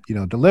didn't,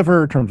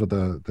 deliver in terms of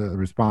the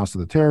response to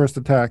the terrorist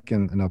attack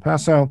in El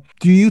Paso.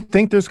 Do you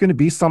think there's going to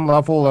be some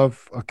level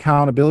of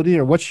accountability,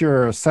 or what's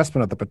your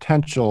assessment of the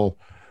potential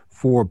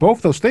for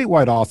both those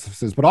statewide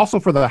offices, but also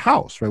for the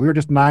House, right? We were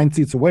just 9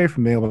 seats away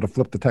from being able to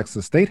flip the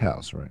Texas State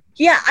House, right?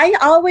 Yeah, I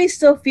always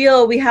still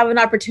feel we have an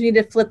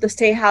opportunity to flip the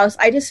State House.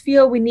 I just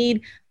feel we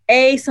need,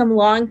 some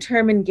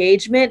long-term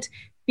engagement.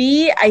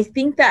 B, I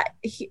think that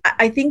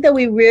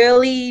we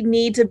really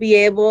need to be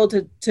able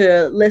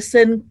to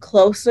listen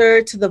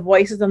closer to the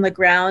voices on the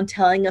ground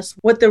telling us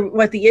what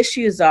the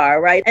issues are,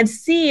 right? And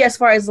C, as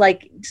far as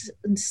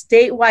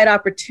statewide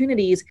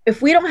opportunities,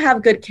 if we don't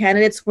have good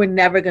candidates, we're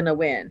never going to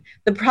win.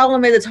 The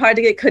problem is it's hard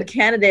to get good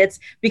candidates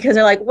because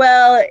they're like,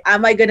 well,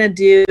 am I going to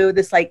do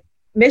this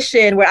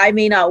mission where I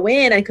may not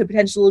win and could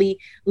potentially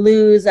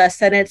lose a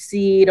Senate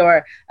seat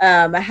or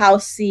a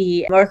House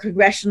seat or a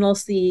congressional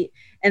seat?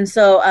 And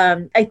so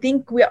I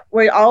think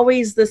we're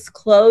always this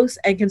close,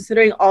 and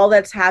considering all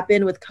that's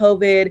happened with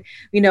COVID,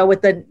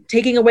 with the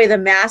taking away the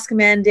mask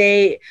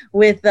mandate,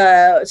 with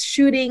the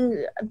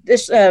shooting,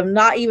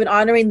 not even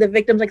honoring the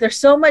victims, there's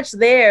so much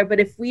there. But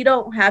if we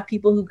don't have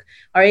people who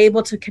are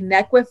able to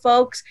connect with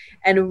folks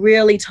and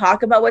really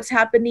talk about what's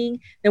happening,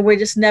 then we're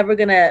just never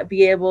going to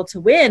be able to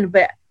win.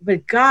 But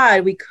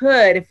God, we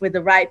could if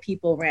the right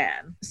people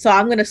ran. So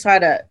I'm going to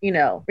start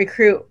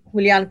recruit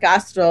Julian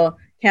Castro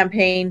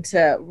campaign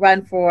to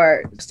run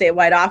for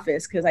statewide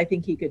office, because I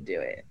think he could do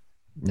it.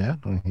 Yeah,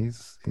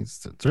 he's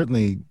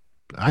certainly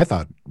I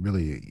thought,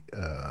 really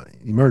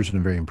emerged in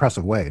a very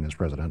impressive way in his Oh,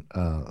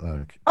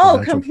 presidential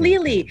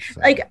completely. campaign.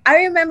 So, Like, I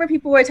remember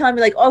people were telling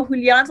me, like, oh,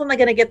 Julian's not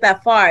going to get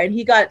that far. And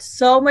he got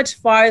so much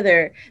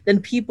farther than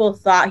people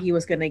thought he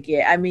was going to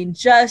get. I mean,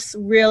 just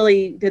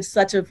really did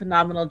such a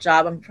phenomenal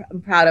job.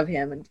 I'm proud of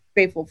him and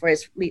grateful for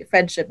his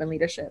friendship and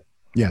leadership.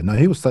 yeah, no,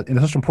 he was such an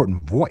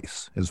important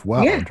voice as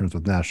well Yeah. in terms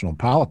of national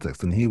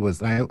politics. And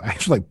I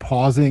actually like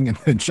pausing and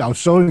then I was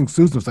showing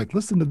Susan, I was like,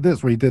 listen to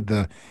this, where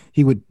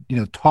he would,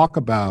 talk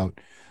about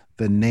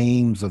the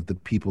names of the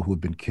people who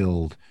had been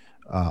killed,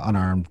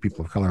 unarmed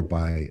people of color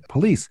by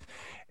police,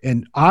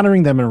 and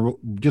honoring them and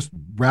just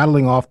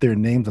rattling off their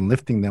names and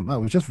lifting them up.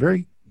 It was just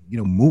very,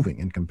 moving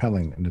and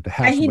compelling. And to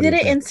have And he did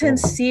it in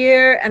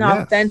sincere and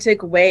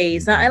authentic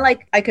ways.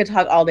 Mm-hmm. I could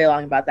talk all day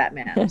long about that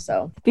man.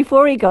 So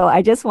before we go,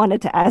 I just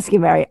wanted to ask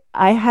you, Mary,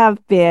 I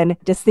have been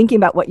just thinking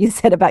about what you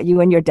said about you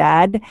and your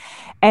dad,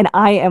 and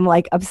I am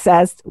like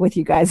obsessed with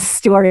you guys'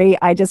 story.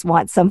 I just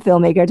want some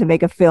filmmaker to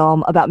make a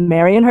film about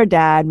Mary and her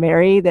dad,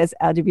 Mary, this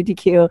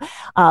LGBTQ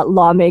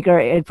lawmaker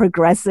and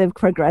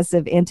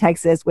progressive in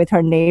Texas, with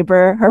her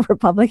neighbor, her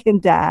Republican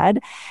dad.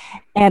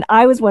 And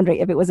I was wondering,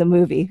 if it was a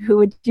movie, who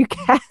would you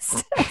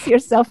cast as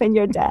yourself and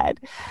your dad?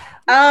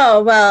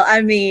 Oh, well,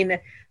 I mean,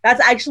 that's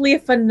actually a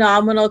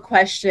phenomenal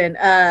question.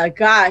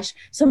 Gosh.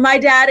 So my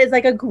dad is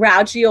like a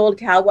grouchy old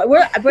cowboy.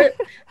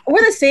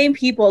 We're the same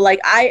people.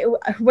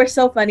 We're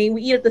so funny.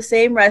 We eat at the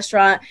same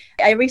restaurant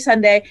every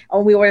Sunday,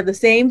 and we order the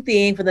same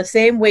thing for the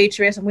same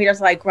waitress, and we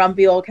just like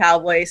grumpy old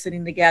cowboys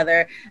sitting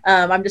together.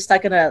 I'm just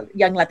stuck in a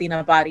young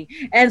Latina body,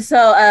 and so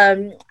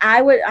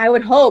I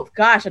would hope,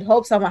 gosh, I'd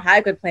hope Salma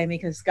Hayek would play me,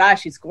 because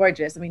gosh, she's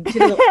gorgeous. I mean,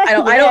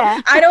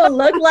 I don't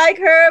look like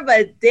her,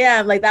 but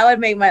damn, like that would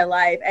make my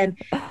life. And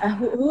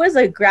who is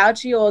a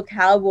grouchy old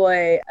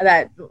cowboy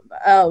that?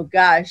 Oh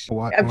gosh,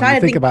 I'm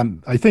trying to think.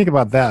 I think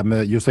about that.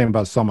 You're saying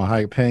about Salma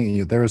Hayek paying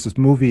you. There was this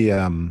movie,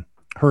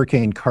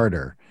 Hurricane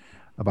Carter,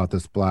 about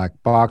this black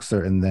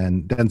boxer, and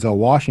then Denzel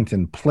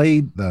Washington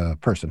played the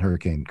person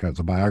Hurricane Carter. It's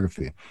a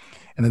biography,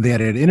 and then they had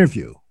an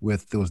interview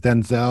with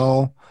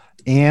Denzel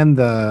and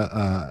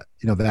the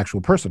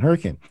actual person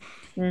Hurricane.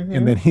 Mm-hmm.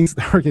 And then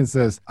Hurricane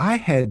says, "I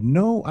had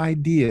no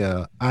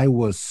idea I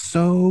was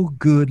so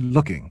good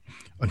looking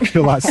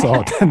until I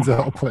saw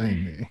Denzel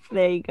playing me."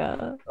 There you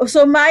go.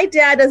 So my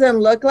dad doesn't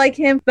look like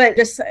him, but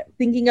just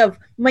thinking of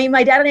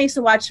my dad and I used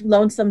to watch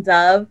Lonesome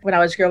Dove when I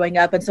was growing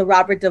up. And so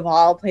Robert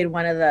Duvall played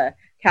one of the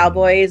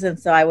cowboys. And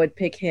so I would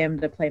pick him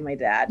to play my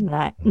dad.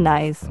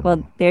 Nice.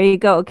 Well, there you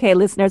go. Okay,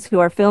 listeners who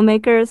are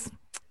filmmakers,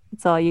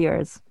 it's all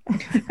yours.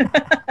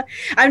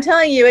 I'm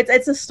telling you,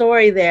 it's a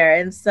story there.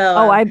 And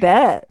so I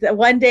bet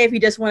one day, if you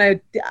just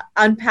want to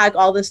unpack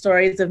all the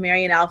stories of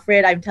Mary and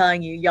Alfred, I'm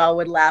telling you, y'all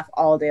would laugh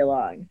all day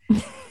long.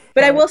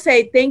 But I will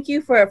say thank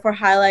you for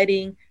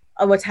highlighting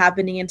what's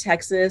happening in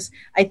Texas.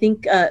 I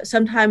think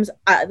sometimes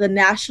the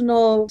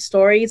national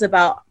stories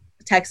about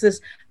Texas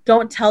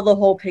don't tell the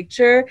whole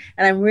picture.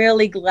 And I'm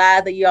really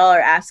glad that y'all are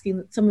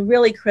asking some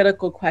really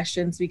critical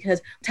questions,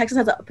 because Texas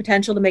has a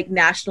potential to make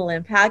national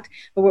impact,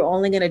 but we're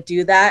only going to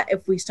do that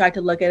if we start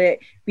to look at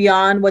it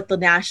beyond what the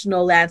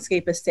national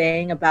landscape is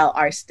saying about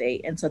our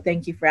state. And so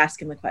thank you for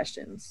asking the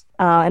questions.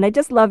 And I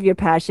just love your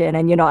passion.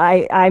 And,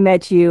 I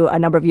met you a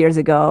number of years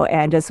ago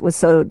and just was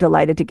so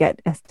delighted to get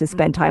to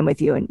spend time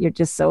with you. And you're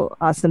just so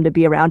awesome to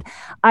be around.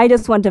 I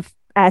just want to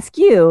ask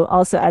you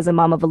also, as a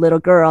mom of a little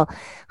girl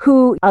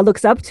who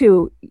looks up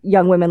to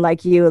young women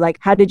like you, like,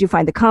 how did you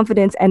find the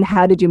confidence and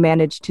how did you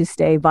manage to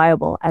stay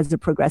viable as a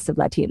progressive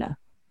Latina?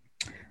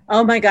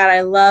 Oh my God,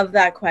 I love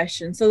that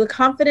question. So the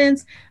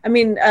confidence, I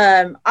mean,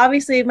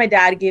 obviously my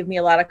dad gave me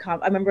a lot of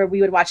I remember we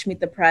would watch Meet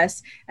the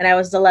Press and I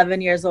was 11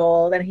 years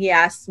old and he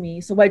asked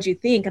me, so what'd you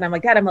think? And I'm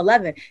like, Dad, I'm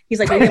 11. He's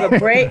like, well, you have a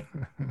brain.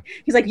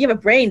 He's like, you have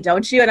a brain,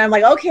 don't you? And I'm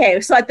like,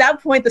 okay. So at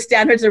that point, the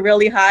standards are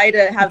really high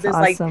to have That's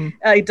this awesome.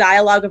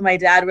 Dialogue with my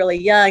dad really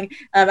young.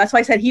 That's why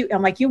I said,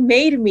 I'm like, you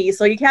made me.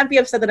 So you can't be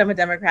upset that I'm a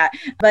Democrat.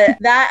 But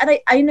that, and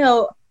I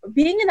know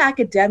being an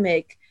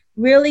academic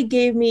really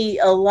gave me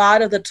a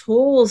lot of the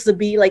tools to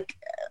be like,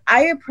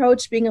 I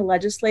approach being a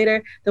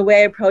legislator the way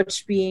I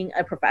approach being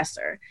a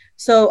professor.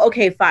 So,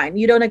 okay, fine.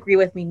 You don't agree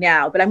with me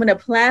now, but I'm going to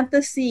plant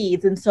the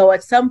seeds. And so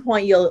at some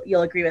point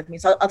you'll agree with me.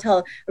 So I'll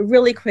tell a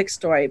really quick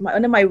story.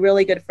 One of my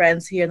really good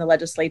friends here in the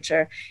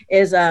legislature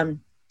is a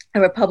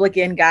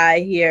Republican guy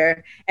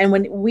here. And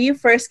when we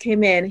first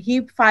came in,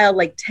 he filed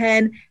like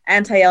 10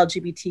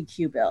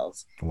 anti-LGBTQ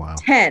bills. Wow.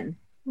 10.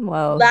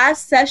 Whoa.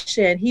 Last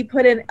session, he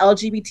put in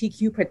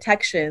LGBTQ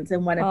protections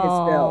in one of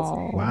his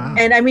bills. Wow.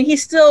 And I mean,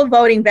 he's still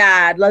voting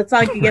bad. Let's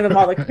not give him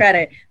all the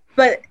credit.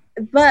 But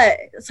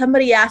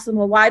somebody asked him,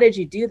 well, why did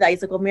you do that?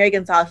 He's like, well, Mary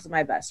Gonzalez is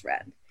my best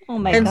friend. Oh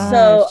my and gosh.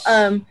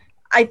 So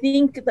I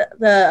think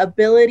the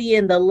ability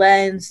and the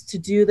lens to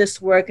do this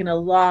work in a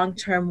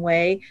long-term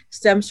way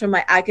stems from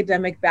my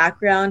academic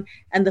background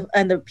and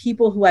the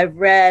people who I've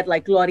read,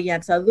 like Gloria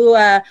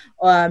Anzaldúa,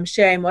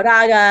 Sherry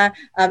Moraga,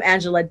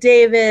 Angela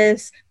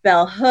Davis,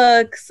 Bell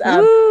Hooks,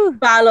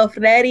 Paulo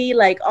Freire,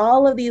 like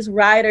all of these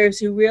writers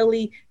who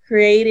really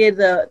created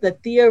the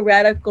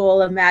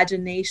theoretical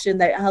imagination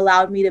that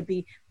allowed me to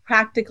be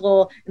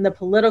practical in the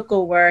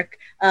political work,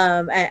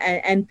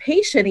 and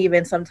patient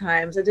even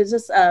sometimes. It is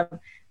just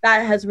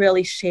that has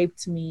really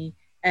shaped me.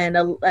 And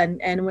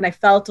when I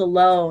felt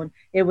alone,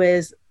 it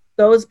was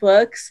those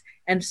books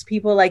and just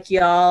people like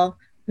y'all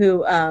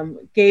who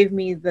gave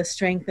me the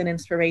strength and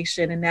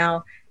inspiration. And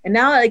now,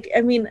 like,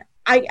 I mean,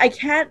 I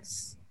can't.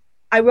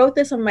 I wrote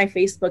this on my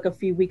Facebook a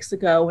few weeks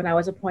ago when I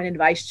was appointed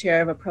vice chair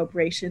of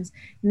appropriations.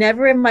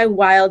 Never in my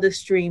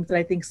wildest dreams did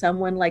I think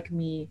someone like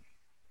me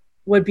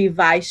would be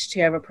vice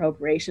chair of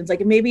appropriations.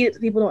 Like, maybe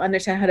people don't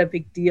understand how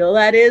big deal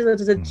that is.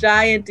 It's a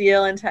giant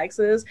deal in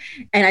Texas.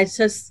 And I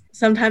just,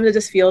 sometimes it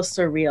just feels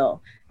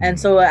surreal. And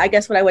so I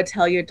guess what I would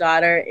tell your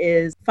daughter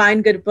is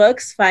find good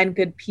books, find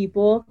good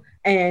people,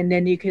 and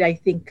then you could, I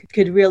think,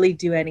 could really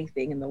do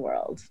anything in the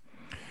world.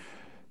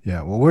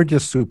 Yeah, well, we're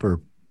just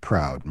super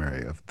proud,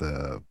 Mary, of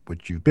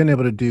what you've been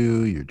able to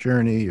do, your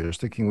journey. You're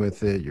sticking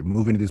with it. You're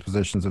moving to these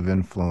positions of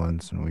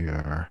influence, and we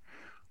are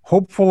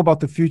hopeful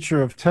about the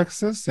future of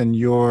Texas and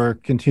your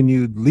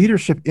continued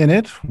leadership in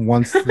it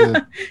once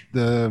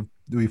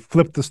we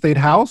flip the state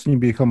house and you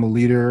become a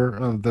leader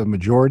of the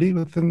majority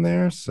within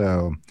there.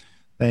 So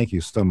thank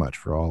you so much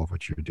for all of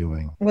what you're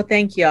doing. Well,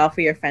 thank you all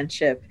for your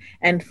friendship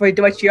and for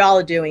what you're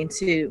all doing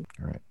too.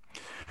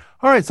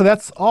 All right. So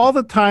that's all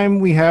the time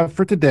we have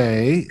for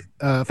today.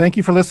 Thank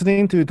you for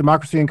listening to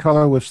Democracy in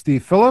Color with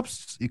Steve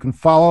Phillips. You can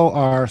follow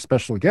our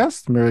special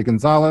guest, Mary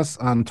Gonzalez,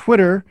 on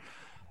Twitter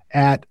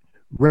at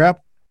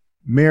Rep.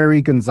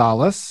 Mary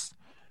Gonzalez.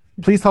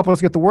 Please help us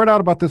get the word out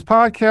about this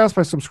podcast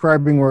by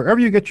subscribing wherever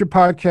you get your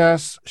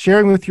podcasts,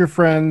 sharing with your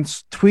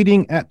friends,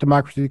 tweeting at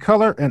Democracy in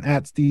Color and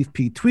at Steve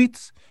P.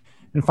 Tweets,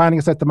 and finding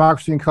us at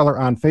Democracy in Color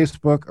on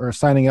Facebook or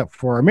signing up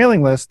for our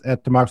mailing list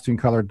at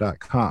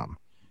democracyincolor.com.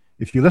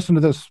 If you listen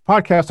to this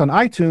podcast on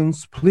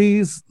iTunes,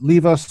 please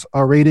leave us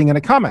a rating and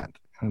a comment.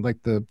 I'd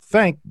like to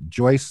thank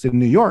Joyce in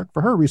New York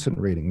for her recent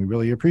rating. We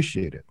really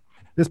appreciate it.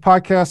 This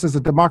podcast is a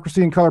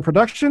Democracy in Color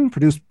production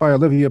produced by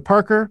Olivia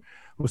Parker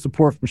with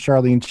support from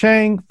Charlene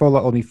Chang,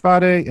 Fola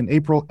Onifade, and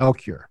April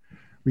Elkier.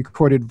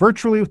 Recorded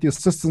virtually with the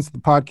assistance of the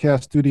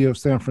podcast studio of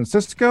San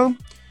Francisco.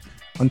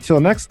 Until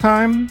next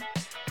time,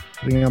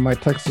 putting on my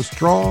Texas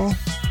drawl,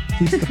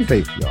 keep the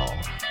faith, y'all.